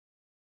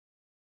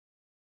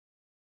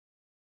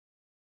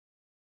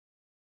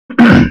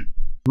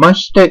My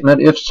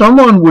statement, if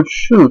someone would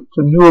shoot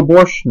the new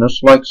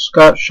abortionist like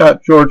Scott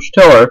shot George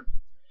Tiller,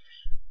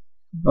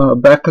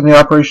 back in the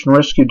Operation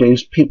Rescue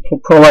days,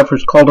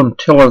 pro-lifers called him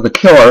Tiller the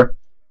Killer,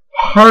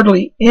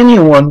 hardly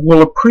anyone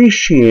will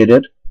appreciate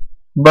it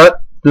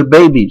but the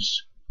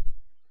babies.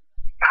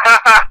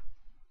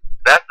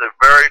 That's a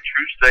very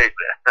true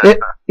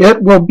statement.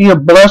 It will be a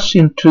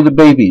blessing to the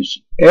babies.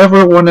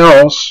 Everyone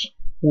else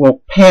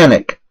will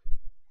panic.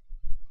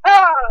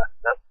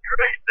 That's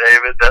great,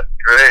 David. That's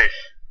great.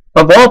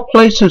 Of all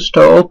places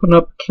to open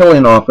up a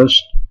killing office,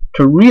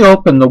 to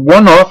reopen the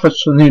one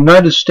office in the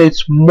United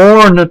States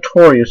more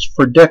notorious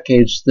for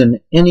decades than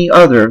any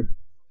other,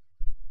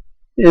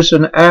 is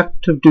an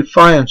act of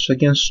defiance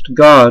against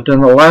God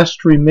and the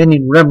last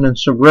remaining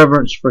remnants of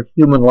reverence for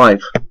human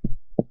life.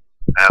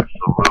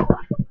 Absolutely.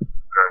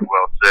 Very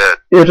well said.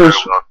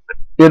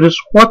 It is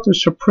what the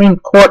Supreme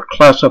Court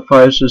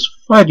classifies as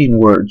fighting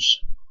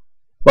words,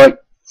 like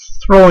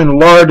throwing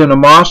lard in a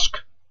mosque,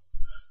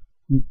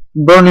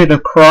 burning a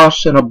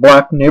cross in a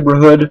black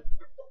neighborhood,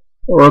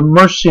 or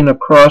immersing a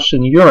cross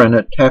in urine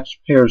at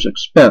taxpayers'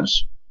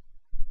 expense.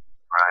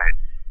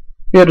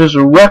 Right. It is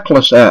a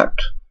reckless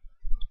act.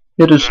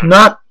 It is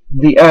not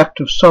the act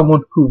of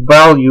someone who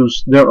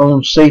values their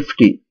own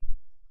safety.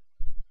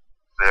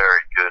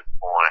 Very good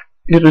point.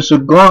 It is a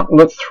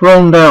gauntlet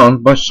thrown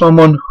down by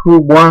someone who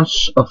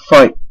wants a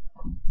fight.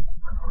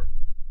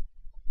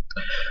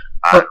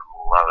 I love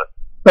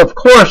it. Of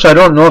course, I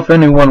don't know if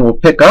anyone will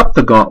pick up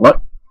the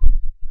gauntlet.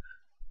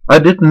 I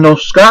didn't know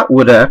Scott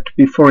would act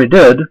before he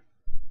did.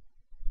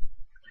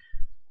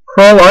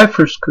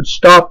 Pro-lifers could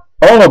stop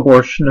all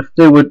abortion if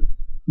they would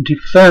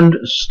defend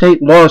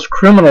state laws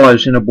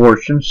criminalizing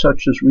abortion,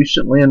 such as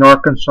recently in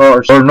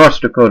Arkansas or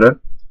North Dakota,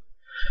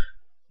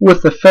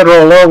 with the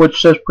federal law which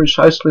says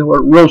precisely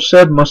what Roe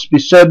said must be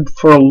said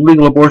for a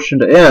legal abortion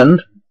to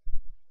end.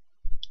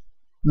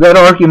 That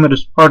argument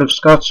is part of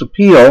Scott's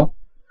appeal,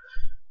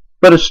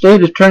 but a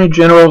state attorney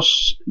general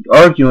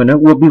arguing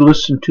it will be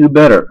listened to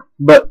better.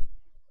 But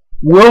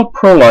will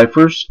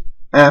pro-lifers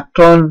act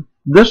on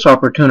this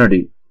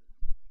opportunity?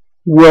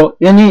 Will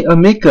any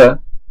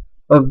amica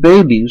of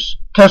babies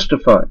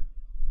testify?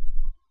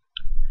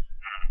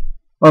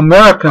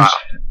 Americans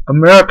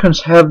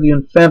have the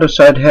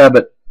infanticide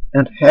habit,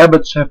 and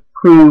habits have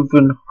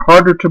proven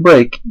harder to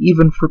break,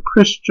 even for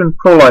Christian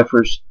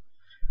pro-lifers,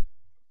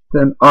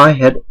 than I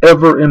had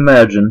ever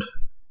imagined.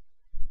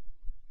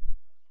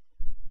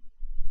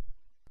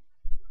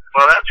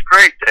 Well, that's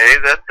great,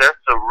 Dave. That's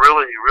a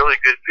really, really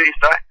good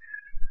piece. I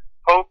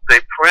hope they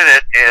print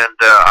it, and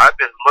I've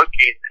been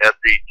looking at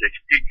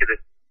the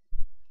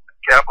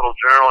Capital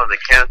Journal and the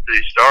Kansas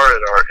City Star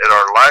at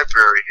our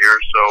library here,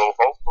 so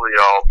hopefully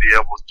I'll be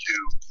able to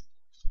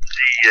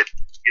see it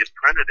get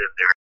printed in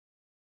there.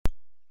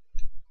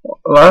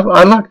 Well,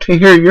 I'd like to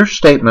hear your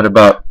statement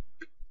about.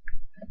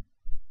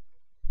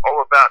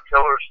 Oh, about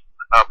Tiller's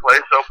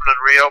place opening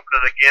and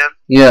reopening again?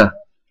 Yeah.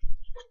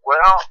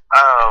 Well,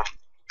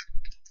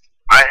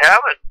 I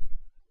haven't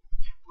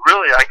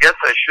really. I guess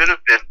I should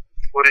have been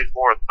putting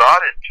more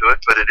thought into it,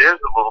 but it is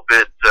a little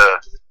bit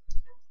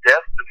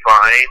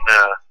death-defying,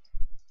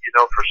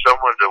 for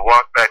someone to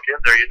walk back in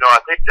there. I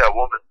think that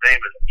woman's name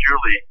is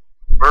Julie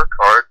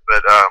Burkhart,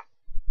 but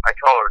I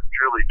call her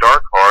Julie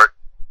Darkheart,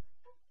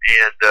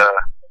 and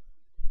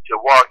to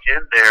walk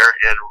in there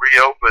and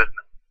reopen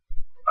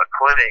a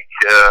clinic,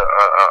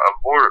 a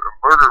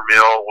murder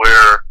mill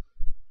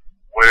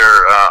where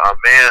a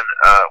man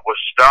was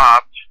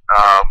stopped.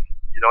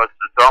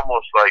 It's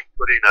almost like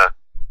putting a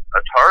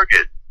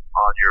target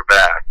on your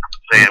back,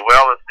 saying,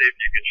 "Well, let's see if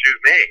you can shoot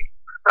me."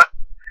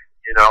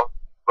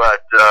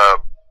 But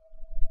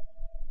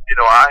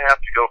I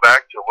have to go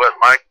back to what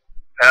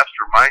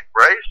Pastor Mike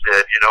Bray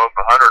said. If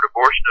 100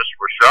 abortionists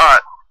were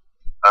shot,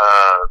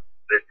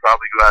 they'd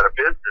probably go out of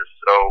business.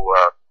 So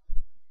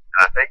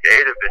I think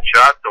 8 have been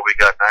shot, so we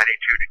got 92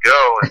 to go,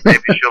 and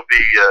maybe she'll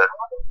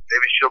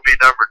be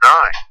number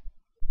 9.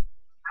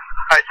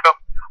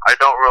 I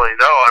don't really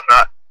know.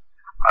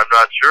 I'm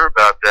not sure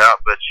about that,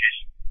 but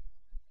she's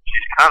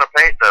kind of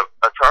painting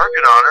a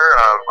target on her.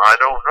 I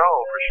don't know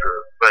for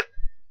sure, but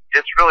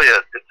it's really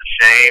it's a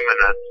shame and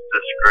a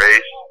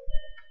disgrace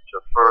to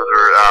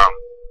further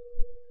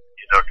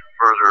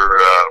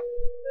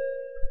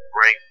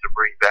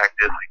bring back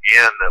this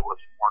again that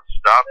was once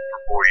stopped for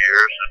 4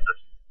 years. And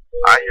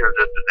I hear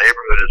that the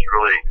neighborhood has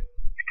really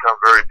become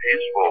very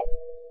peaceful,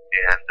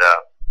 and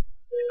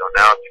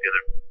now it's going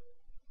to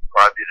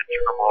probably be the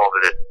turmoil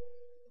that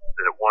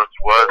it once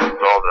was,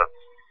 with all the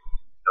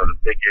the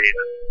picketing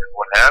and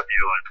what have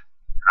you. And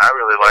I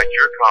really liked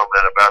your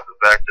comment about the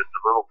fact that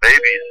the little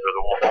babies are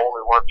the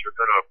only ones who are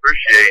going to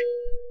appreciate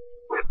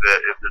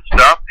if it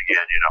stopped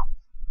again.